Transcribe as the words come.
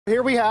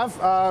Here we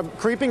have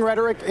creeping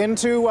rhetoric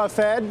into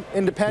Fed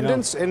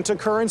independence, into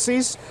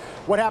currencies.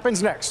 What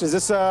happens next? Is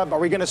this? Are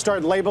we going to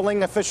start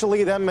labeling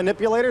officially them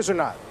manipulators or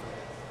not?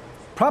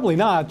 Probably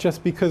not,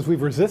 just because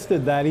we've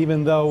resisted that,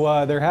 even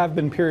though there have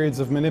been periods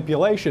of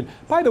manipulation.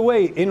 By the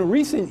way, in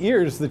recent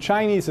years, the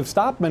Chinese have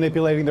stopped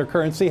manipulating their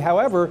currency.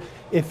 However,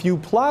 if you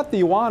plot the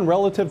yuan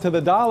relative to the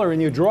dollar and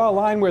you draw a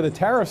line where the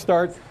tariffs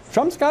start,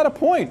 Trump's got a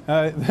point.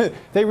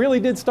 They really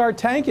did start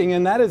tanking,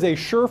 and that is a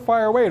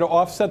surefire way to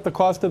offset the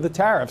cost of the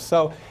tariffs.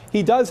 So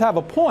he does have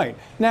a point.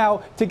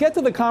 Now, to get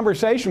to the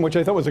conversation, which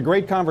I thought was a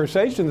great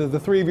conversation that the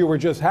three of you were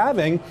just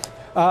having,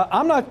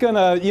 I'm not going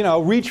to,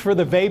 reach for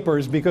the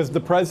vapors because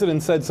the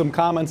president said some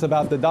comments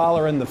about the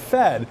dollar and the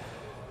Fed.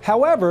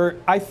 However,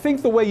 I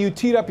think the way you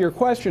teed up your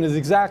question is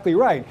exactly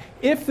right.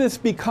 If this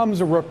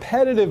becomes a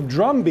repetitive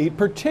drumbeat,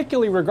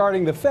 particularly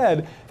regarding the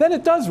Fed, then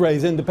it does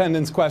raise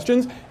independence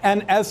questions.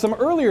 And as some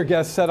earlier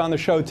guests said on the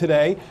show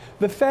today,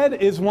 the Fed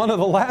is one of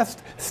the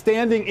last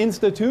standing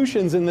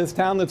institutions in this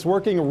town that's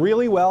working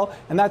really well,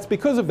 and that's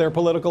because of their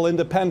political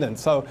independence.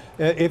 So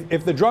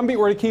if the drumbeat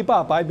were to keep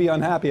up, I'd be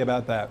unhappy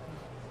about that.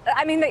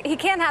 I mean, he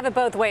can't have it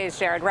both ways,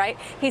 Jared, right?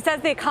 He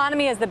says the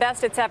economy is the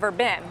best it's ever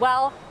been.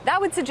 Well,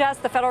 that would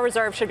suggest the Federal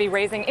Reserve should be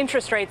raising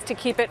interest rates to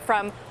keep it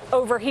from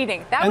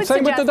overheating. That would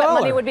suggest that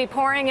money would be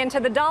pouring into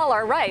the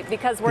dollar, right?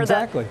 Because we're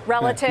the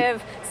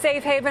relative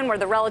safe haven, we're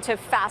the relative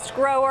fast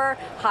grower,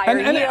 higher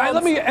yields.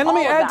 Let me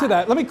add to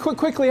that. Let me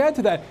quickly add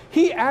to that.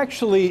 He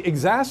actually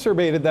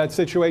exacerbated that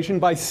situation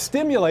by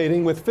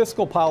stimulating with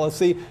fiscal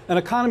policy an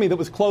economy that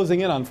was closing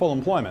in on full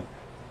employment.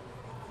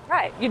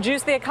 Right. You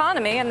juice the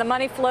economy and the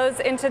money flows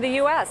into the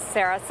U.S.,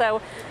 Sarah.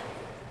 So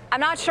I'm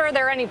not sure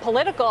there are any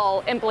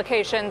political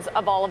implications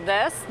of all of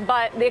this,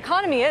 but the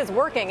economy is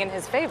working in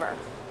his favor.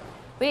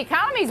 The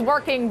economy is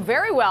working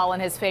very well in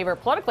his favor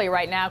politically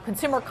right now.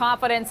 Consumer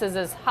confidence is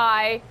as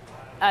high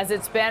as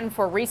it's been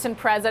for recent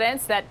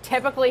presidents. That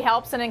typically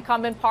helps an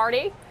incumbent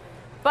party.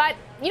 But,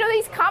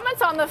 these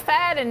comments on the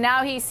Fed, and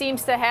now he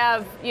seems to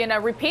have,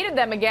 repeated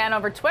them again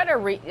over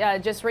Twitter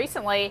just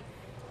recently.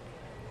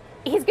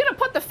 He's going to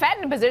put the Fed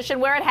in a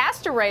position where it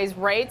has to raise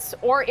rates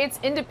or its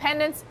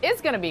independence is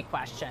going to be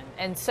questioned.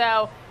 And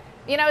so,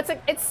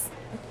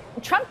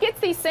 Trump gets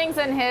these things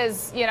in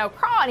his,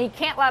 craw, and he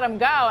can't let them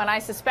go. And I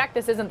suspect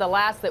this isn't the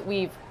last that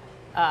we've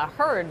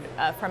heard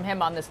from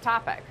him on this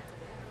topic.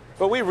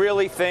 But we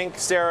really think,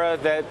 Sarah,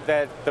 that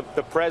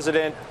the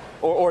president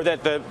or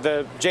that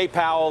the Jay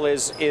Powell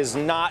is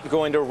not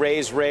going to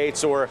raise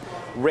rates or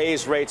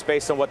raise rates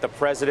based on what the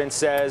president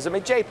says. I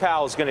mean, Jay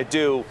Powell is going to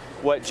do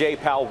what Jay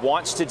Powell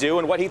wants to do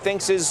and what he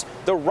thinks is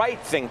the right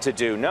thing to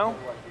do, no?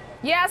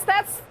 Yes,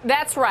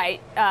 that's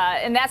right.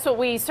 And that's what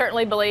we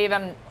certainly believe,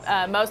 and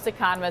most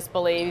economists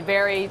believe,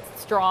 very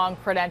strong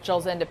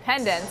credentials,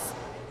 independence.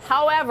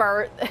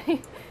 However,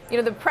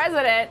 the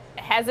president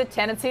has a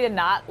tendency to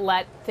not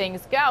let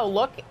things go.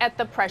 Look at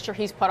the pressure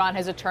he's put on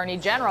his attorney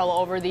general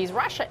over these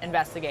Russia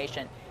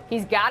investigation.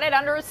 He's got it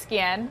under his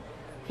skin.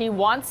 He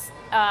wants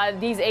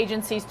these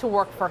agencies to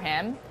work for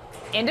him.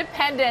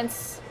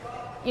 Independence,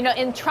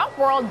 in Trump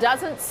world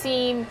doesn't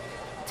seem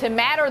to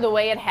matter the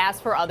way it has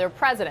for other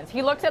presidents.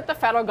 He looks at the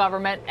federal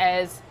government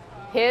as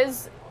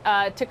his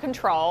to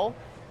control,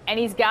 and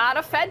he's got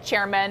a Fed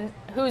chairman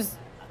who's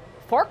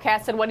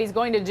forecasted what he's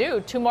going to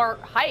do, 2 more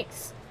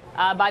hikes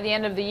by the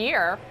end of the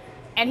year,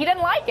 and he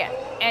didn't like it,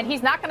 and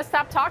he's not going to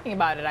stop talking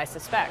about it, I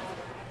suspect.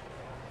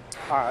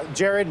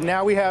 Jared,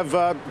 now we have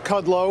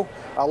Kudlow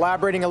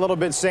elaborating a little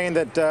bit, saying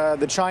that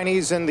the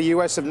Chinese and the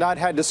U.S. have not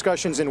had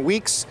discussions in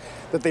weeks,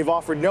 that they've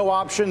offered no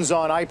options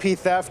on IP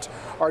theft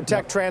or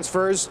tech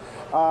transfers.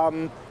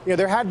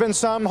 There had been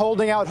some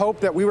holding out hope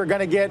that we were going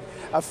to get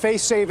a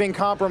face-saving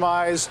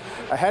compromise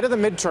ahead of the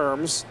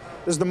midterms.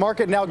 Does the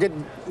market now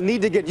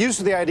need to get used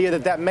to the idea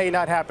that may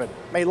not happen,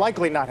 may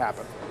likely not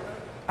happen?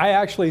 I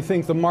actually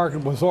think the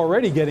market was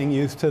already getting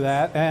used to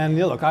that. And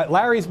look,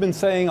 Larry's been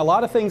saying a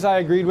lot of things I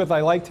agreed with. I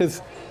liked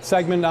his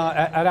segment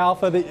at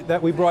Alpha that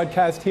we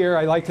broadcast here.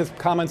 I liked his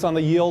comments on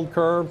the yield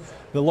curve,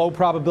 the low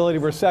probability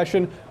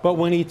recession. But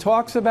when he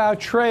talks about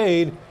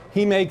trade,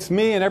 he makes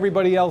me and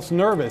everybody else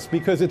nervous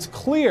because it's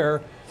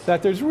clear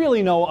that there's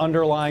really no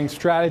underlying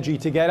strategy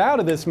to get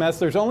out of this mess.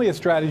 There's only a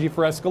strategy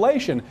for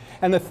escalation.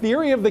 And the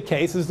theory of the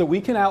case is that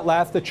we can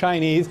outlast the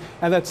Chinese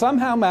and that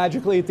somehow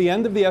magically at the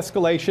end of the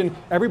escalation,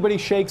 everybody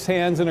shakes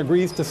hands and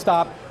agrees to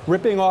stop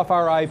ripping off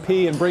our IP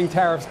and bring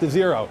tariffs to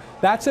zero.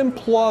 That's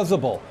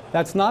implausible.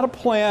 That's not a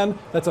plan.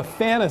 That's a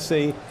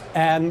fantasy.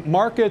 And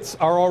markets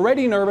are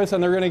already nervous,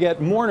 and they're going to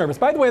get more nervous.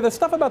 By the way, the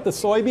stuff about the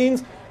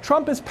soybeans,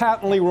 Trump is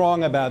patently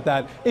wrong about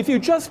that. If you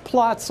just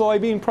plot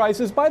soybean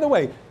prices, by the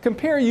way,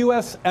 compare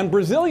U.S. and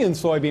Brazilian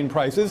soybean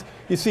prices,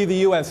 you see the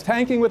U.S.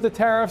 tanking with the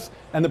tariffs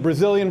and the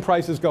Brazilian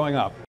prices going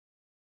up.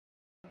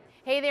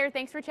 Hey there,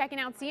 thanks for checking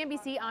out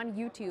CNBC on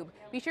YouTube.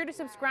 Be sure to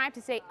subscribe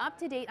to stay up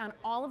to date on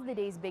all of the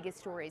day's biggest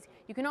stories.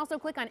 You can also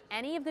click on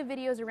any of the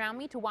videos around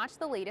me to watch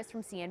the latest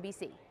from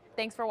CNBC.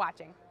 Thanks for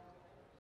watching.